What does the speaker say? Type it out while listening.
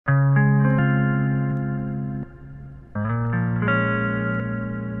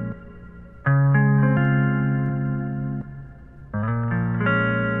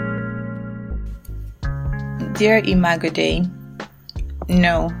Dear Imago Day,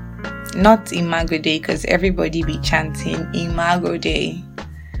 no, not Imago Day because everybody be chanting Imago Day,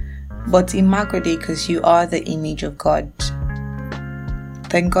 but Imago Day because you are the image of God.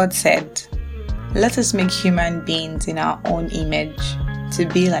 Then God said, let us make human beings in our own image to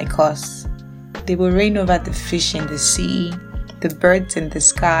be like us. They will reign over the fish in the sea, the birds in the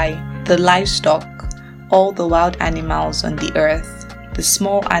sky, the livestock, all the wild animals on the earth, the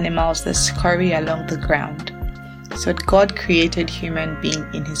small animals that scurry along the ground. So God created human being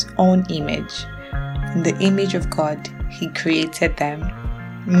in his own image. In the image of God, he created them.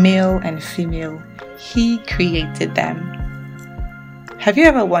 Male and female, he created them. Have you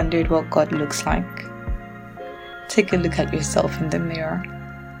ever wondered what God looks like? Take a look at yourself in the mirror.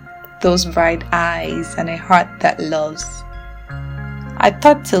 Those bright eyes and a heart that loves. I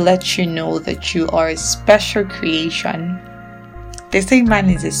thought to let you know that you are a special creation. They say man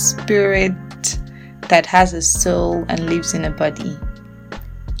is a spirit that has a soul and lives in a body.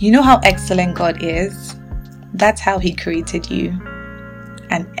 You know how excellent God is? That's how he created you.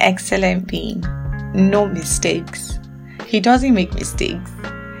 An excellent being. No mistakes. He doesn't make mistakes.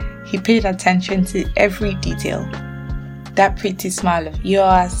 He paid attention to every detail. That pretty smile of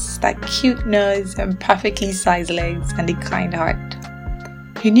yours, that cute nose and perfectly sized legs and a kind heart.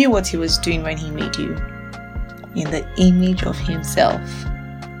 He knew what he was doing when he made you. In the image of himself.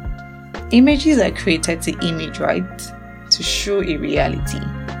 Images are created to image, right? To show a reality.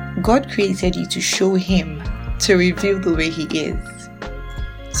 God created you to show him, to reveal the way he is.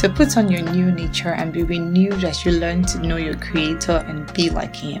 So put on your new nature and be renewed as you learn to know your Creator and be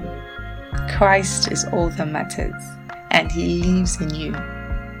like him. Christ is all that matters, and he lives in you.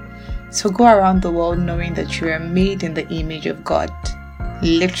 So go around the world knowing that you are made in the image of God,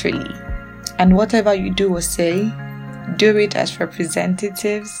 literally. And whatever you do or say, do it as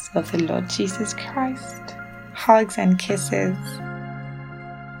representatives of the Lord Jesus Christ. Hugs and kisses.